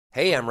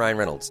Hey, I'm Ryan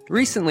Reynolds.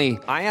 Recently,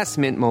 I asked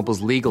Mint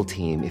Mobile's legal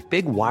team if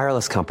big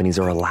wireless companies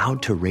are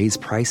allowed to raise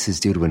prices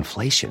due to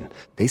inflation.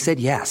 They said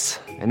yes.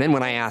 And then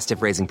when I asked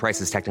if raising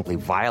prices technically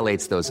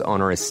violates those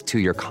onerous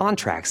two-year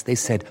contracts, they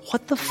said,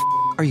 "What the f***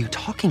 are you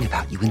talking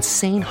about, you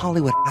insane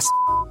Hollywood ass?"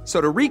 So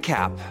to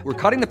recap, we're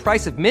cutting the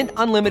price of Mint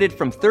Unlimited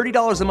from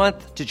 $30 a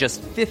month to just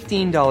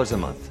 $15 a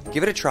month.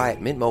 Give it a try at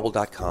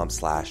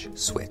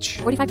mintmobile.com/switch.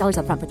 $45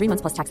 up front for 3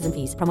 months plus taxes and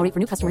fees. Promo rate for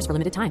new customers for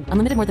limited time.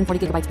 Unlimited more than 40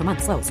 gigabytes per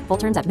month. Slows full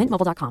terms at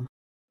mintmobile.com.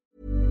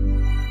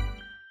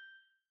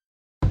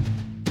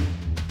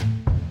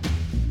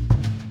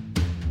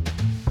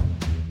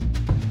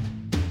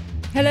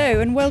 Hello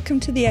and welcome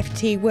to the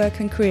FT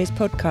Work and Careers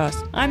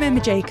podcast. I'm Emma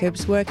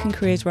Jacobs, Work and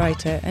Careers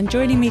writer, and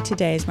joining me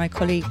today is my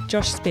colleague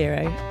Josh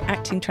Spiro,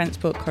 Acting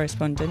Transport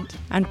Correspondent,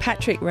 and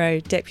Patrick Rowe,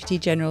 Deputy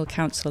General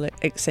Counsel at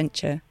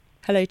Accenture.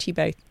 Hello to you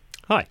both.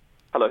 Hi.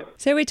 Hello.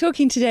 So we're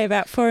talking today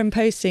about foreign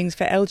postings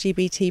for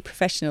LGBT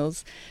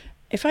professionals.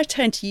 If I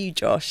turn to you,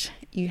 Josh,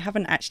 you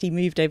haven't actually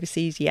moved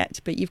overseas yet,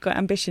 but you've got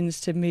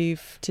ambitions to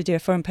move to do a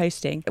foreign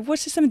posting.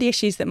 What are some of the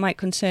issues that might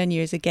concern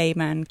you as a gay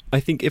man? I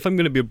think if I'm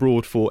going to be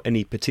abroad for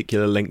any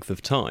particular length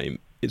of time,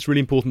 it's really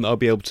important that I'll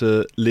be able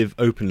to live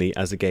openly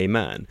as a gay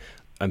man.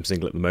 I'm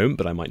single at the moment,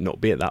 but I might not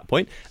be at that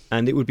point.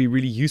 And it would be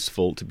really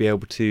useful to be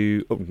able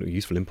to,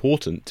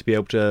 important to be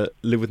able to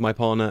live with my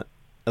partner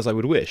as I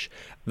would wish.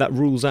 That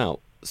rules out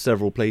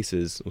several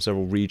places or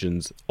several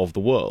regions of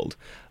the world.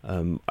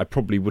 I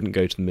probably wouldn't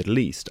go to the Middle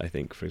East, I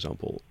think, for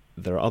example.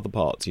 There are other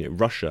parts,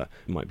 Russia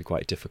might be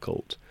quite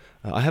difficult.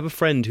 I have a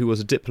friend who was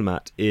a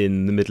diplomat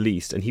in the Middle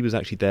East, and he was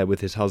actually there with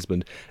his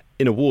husband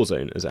in a war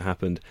zone, as it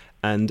happened.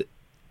 And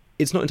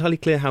it's not entirely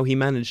clear how he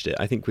managed it,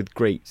 I think with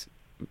great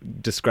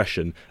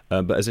discretion.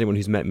 But as anyone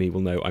who's met me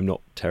will know, I'm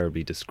not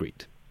terribly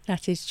discreet.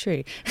 That is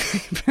true.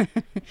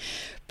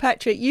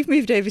 Patrick, you've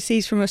moved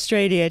overseas from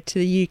Australia to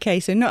the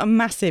UK, so not a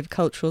massive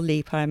cultural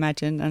leap, I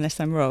imagine, unless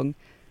I'm wrong.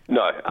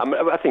 No, I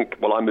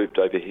moved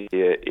over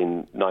here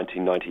in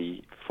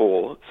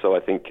 1994, so I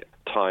think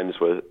times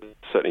were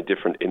certainly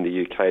different in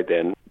the UK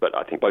then, but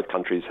I think both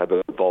countries have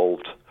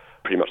evolved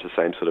pretty much the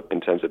same sort of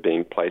in terms of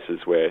being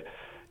places where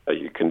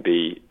you can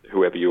be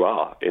whoever you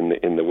are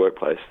in the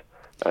workplace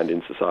and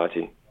in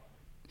society.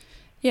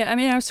 Yeah,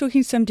 I was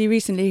talking to somebody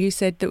recently who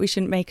said that we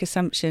shouldn't make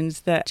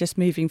assumptions that just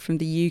moving from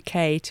the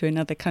UK to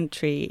another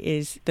country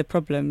is the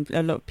problem.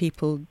 A lot of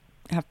people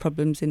have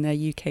problems in their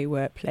UK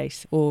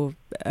workplace or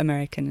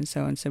American and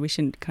so on, so we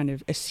shouldn't kind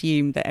of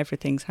assume that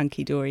everything's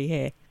hunky-dory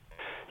here.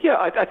 Yeah,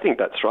 I think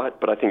that's right,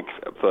 but I think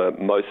for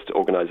most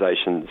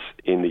organisations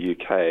in the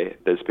UK,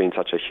 there's been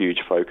such a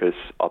huge focus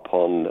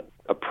upon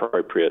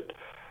appropriate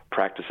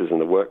practices in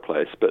the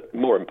workplace, but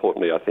more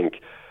importantly, I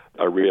think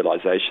a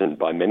realisation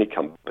by many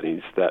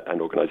companies and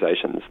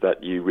organisations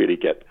that you really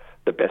get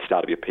the best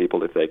out of your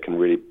people if they can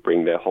really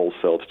bring their whole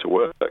selves to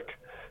work.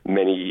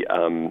 Many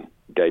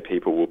gay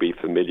people will be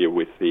familiar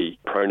with the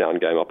pronoun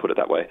game, I'll put it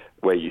that way,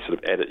 where you sort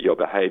of edit your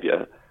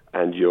behaviour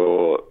and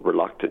you're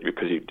reluctant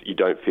because you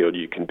don't feel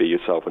you can be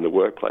yourself in the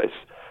workplace,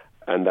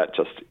 and that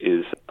just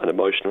is an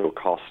emotional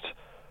cost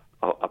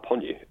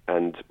upon you.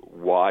 And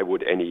why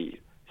would any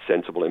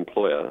sensible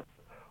employer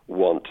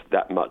want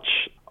that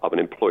much of an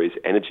employee's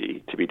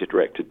energy to be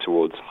directed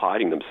towards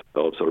hiding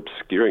themselves or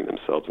obscuring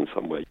themselves in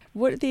some way?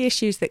 What are the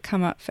issues that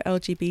come up for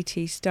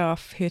LGBT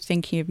staff who are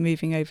thinking of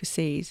moving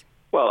overseas?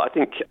 Well, I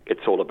think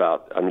it's all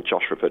about,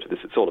 Josh referred to this,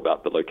 it's all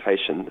about the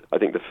location. I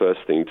think the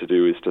first thing to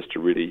do is just to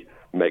really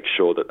make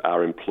sure that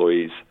our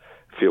employees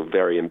feel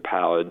very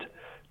empowered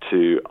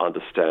to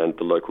understand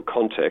the local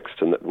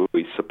context and that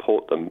we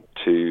support them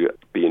to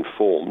be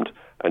informed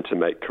and to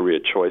make career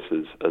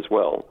choices as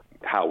well.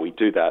 How we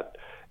do that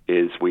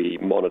is we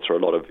monitor a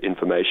lot of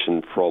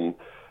information from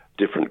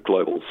different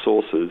global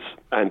sources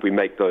and we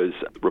make those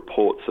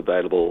reports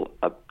available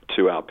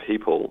to our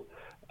people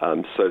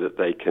so that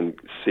they can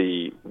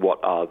see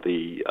what's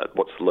the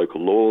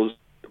local laws,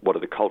 what are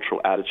the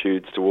cultural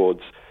attitudes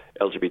towards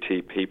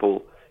LGBT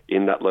people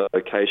in that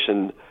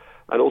location,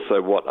 and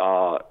also what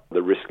are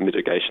the risk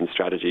mitigation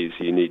strategies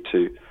you need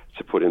to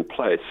put in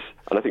place.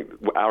 And I think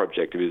our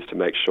objective is to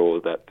make sure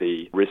that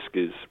the risk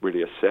is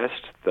really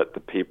assessed, that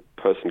the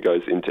person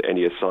goes into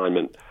any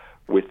assignment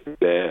with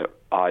their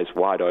eyes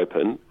wide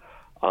open,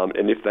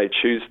 and if they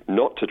choose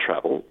not to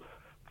travel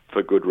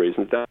for good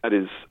reasons, that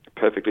is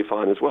perfectly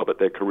fine as well, but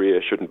their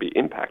career shouldn't be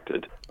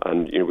impacted.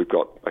 And we've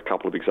got a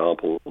couple of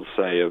examples,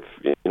 say, of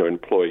an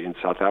employee in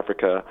South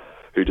Africa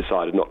who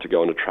decided not to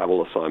go on a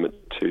travel assignment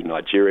to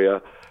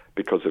Nigeria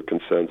because of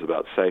concerns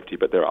about safety,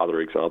 but there are other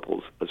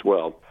examples as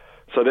well.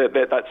 So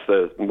that's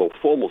the more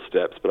formal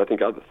steps, but I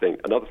think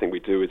another thing we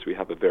do is we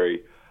have a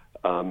very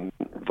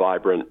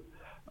vibrant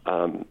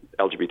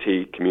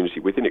LGBT community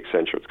within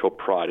Accenture. It's called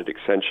Pride at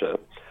Accenture.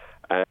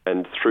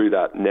 And through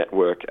that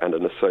network and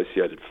an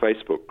associated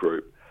Facebook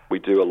group, we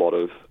do a lot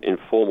of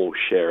informal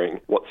sharing.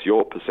 What's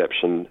your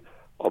perception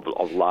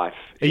of life.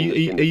 Are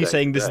you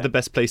saying this is the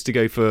best place to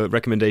go for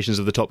recommendations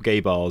of the top gay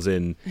bars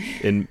in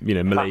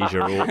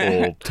Malaysia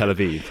or Tel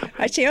Aviv?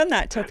 Actually, on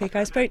that topic,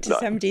 I spoke to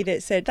somebody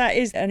that said that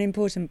is an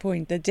important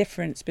point, the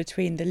difference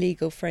between the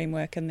legal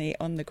framework and the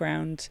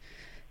on-the-ground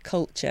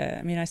culture.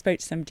 I mean, I spoke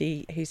to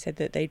somebody who said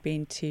that they'd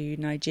been to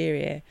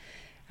Nigeria,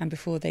 and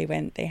before they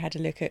went, they had a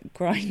look at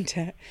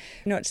Grindr,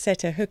 not to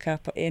set a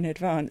hookup in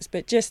advance,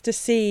 but just to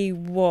see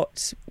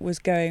what was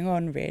going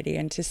on, really,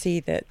 and to see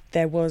that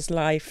there was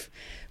life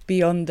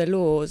beyond the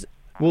laws.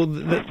 Well,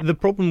 the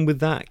problem with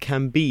that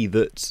can be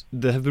that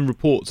there have been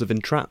reports of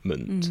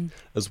entrapment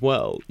as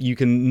well. You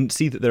can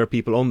see that there are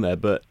people on there,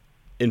 but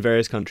in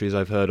various countries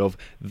I've heard of,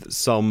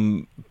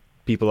 some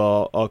people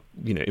are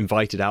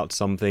invited out to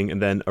something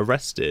and then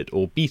arrested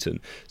or beaten.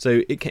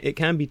 So it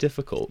can be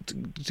difficult.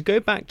 To go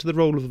back to the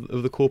role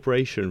of the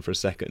corporation for a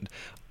second,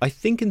 I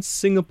think in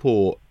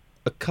Singapore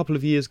a couple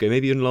of years ago,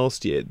 maybe even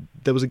last year,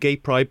 there was a gay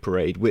pride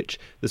parade which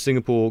the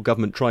Singapore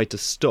government tried to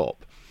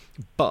stop,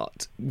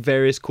 but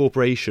various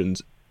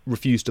corporations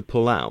refused to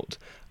pull out.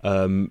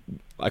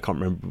 I can't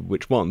remember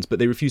which ones, but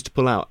they refused to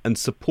pull out and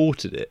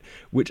supported it,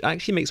 which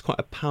actually makes quite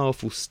a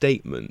powerful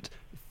statement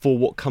for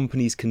what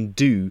companies can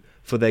do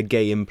for their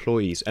gay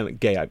employees and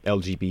gay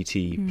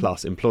LGBT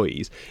plus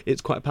employees. It's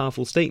quite a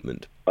powerful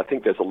statement. I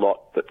think there's a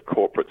lot that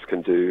corporates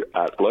can do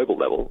at global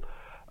level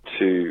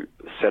to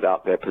set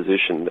out their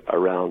position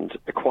around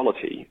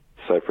equality.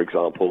 So, for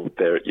example,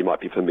 you might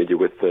be familiar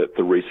with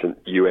the recent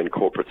UN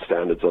corporate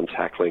standards on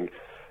tackling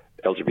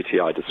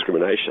LGBTI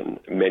discrimination.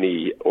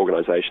 Many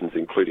organisations,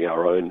 including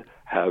our own,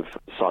 have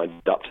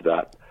signed up to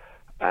that.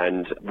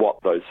 And what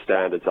those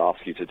standards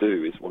ask you to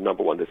do is, well,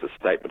 number one, there's a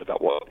statement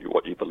about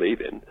what you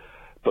believe in,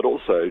 but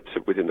also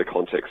within the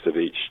context of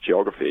each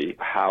geography,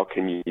 how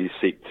can you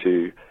seek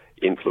to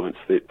influence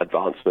the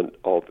advancement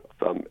of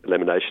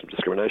elimination of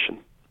discrimination?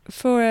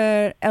 For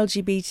a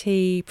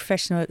LGBT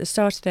professional at the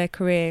start of their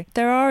career,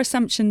 there are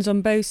assumptions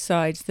on both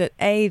sides that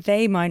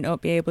they might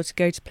not be able to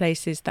go to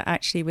places that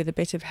actually with a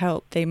bit of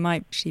help they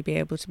might actually be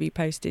able to be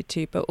posted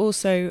to, but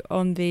also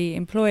on the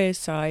employer's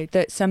side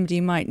that somebody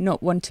might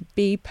not want to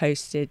be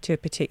posted to a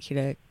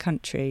particular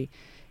country.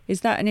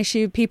 Is that an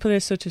issue? People are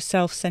sort of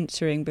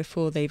self-censoring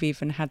before they've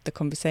even had the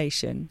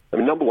conversation. I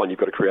mean, number one, you've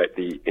got to create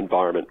the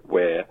environment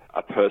where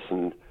a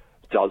person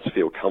does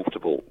feel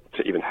comfortable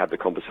to even have the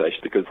conversation,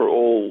 because for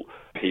all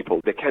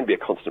people, there can be a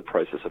constant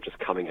process of just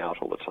coming out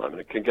all the time, and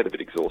it can get a bit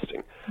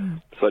exhausting.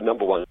 So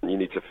number one, you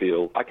need to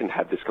feel, I can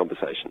have this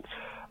conversation.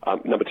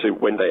 Number two,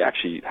 when they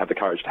actually have the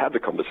courage to have the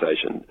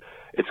conversation,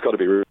 it's got to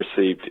be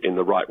received in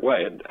the right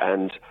way.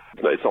 And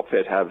it's not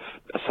fair to have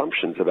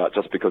assumptions about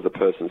just because a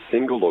person's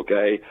single or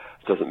gay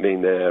doesn't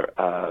mean they're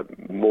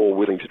more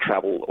willing to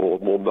travel or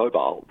more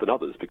mobile than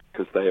others,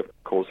 because they, of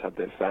course, have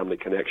their family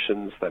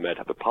connections. They may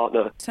have a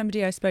partner.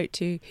 Somebody I spoke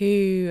to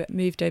who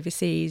moved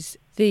overseas,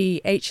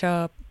 the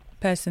HR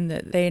person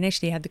that they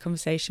initially had the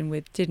conversation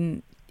with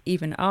didn't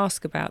even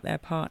ask about their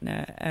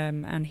partner,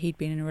 and he'd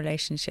been in a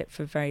relationship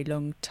for a very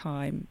long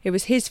time. It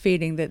was his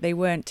feeling that they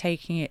weren't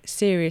taking it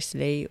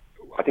seriously.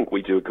 I think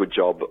we do a good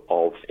job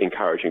of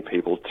encouraging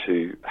people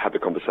to have the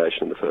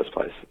conversation in the first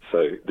place.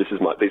 So these are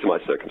my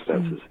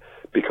circumstances,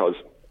 because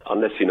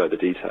unless you know the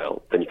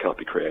detail, then you can't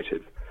be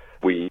creative.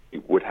 We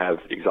would have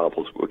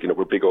examples,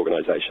 we're a big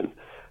organisation,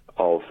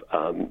 of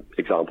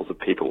examples of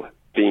people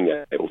being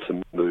able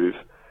to move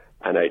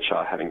and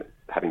HR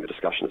having the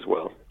discussion as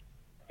well.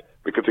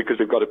 Because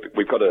we've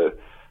got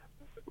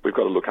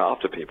to look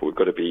after people. We've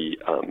got to be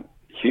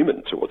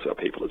human towards our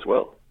people as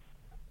well.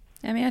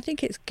 I mean, I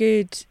think it's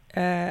good.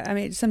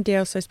 Somebody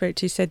else I spoke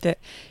to said that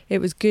it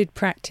was good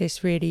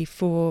practice really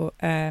for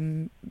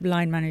line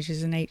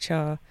managers and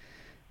HR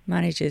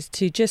managers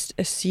to just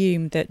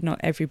assume that not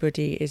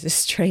everybody is a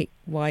straight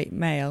white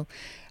male,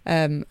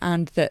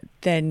 and that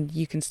then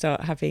you can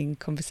start having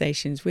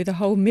conversations with a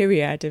whole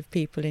myriad of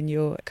people in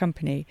your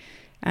company.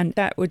 And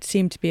that would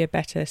seem to be a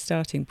better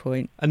starting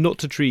point. And not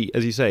to treat,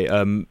 as you say,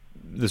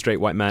 the straight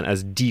white man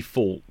as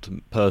default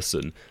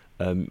person.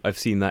 I've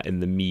seen that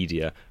in the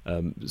media.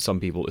 Some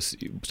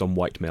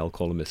white male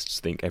columnists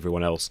think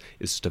everyone else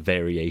is just a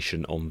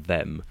variation on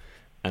them.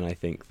 And I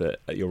think that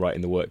you're right,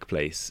 in the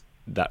workplace,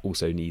 that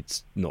also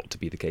needs not to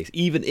be the case,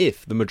 even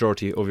if the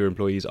majority of your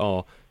employees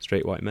are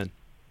straight white men.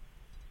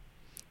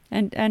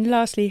 And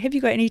lastly, have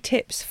you got any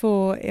tips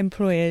for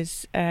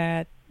employers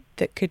that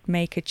could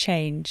make a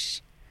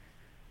change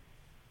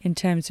in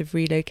terms of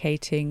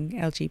relocating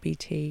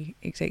LGBT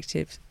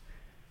executives?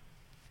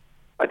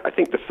 I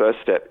think the first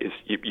step is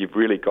you've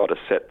really got to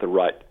set the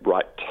right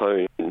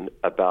tone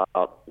about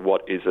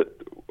what is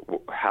it,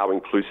 how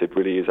inclusive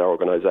really is our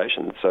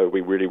organisation. So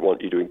we really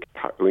want you to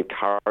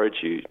encourage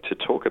you to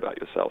talk about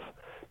yourself,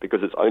 because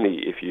it's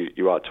only if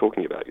you are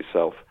talking about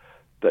yourself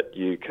that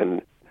you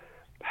can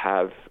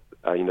have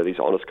these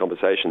honest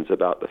conversations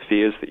about the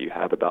fears that you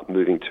have about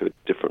moving to a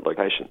different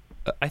location.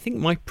 I think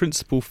my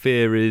principal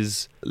fear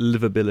is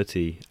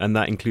livability, and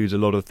that includes a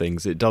lot of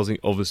things. It does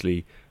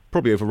obviously,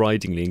 probably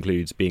overridingly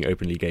includes being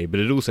openly gay, but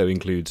it also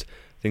includes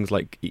things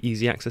like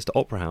easy access to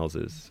opera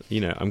houses.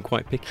 I'm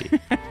quite picky.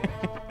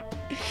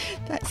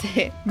 That's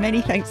it.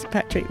 Many thanks to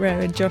Patrick Rowe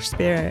and Josh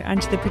Spiro,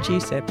 and to the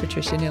producer,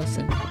 Patricia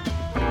Nielsen.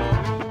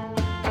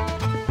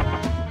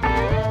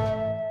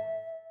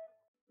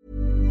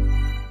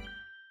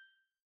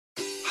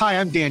 Hi,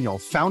 I'm Daniel,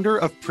 founder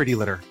of Pretty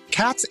Litter.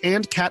 Cats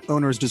and cat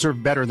owners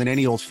deserve better than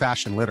any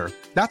old-fashioned litter.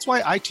 That's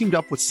why I teamed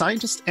up with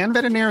scientists and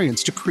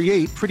veterinarians to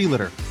create Pretty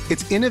Litter.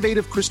 Its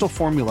innovative crystal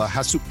formula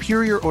has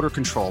superior odor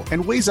control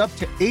and weighs up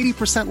to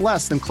 80%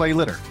 less than clay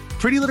litter.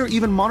 Pretty Litter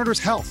even monitors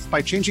health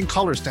by changing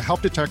colors to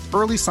help detect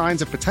early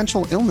signs of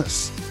potential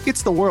illness.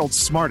 It's the world's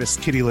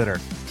smartest kitty litter.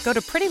 Go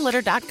to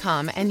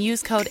prettylitter.com and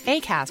use code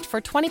ACAST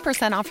for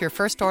 20% off your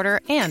first order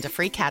and a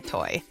free cat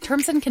toy.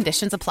 Terms and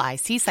conditions apply.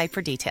 See site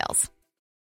for details.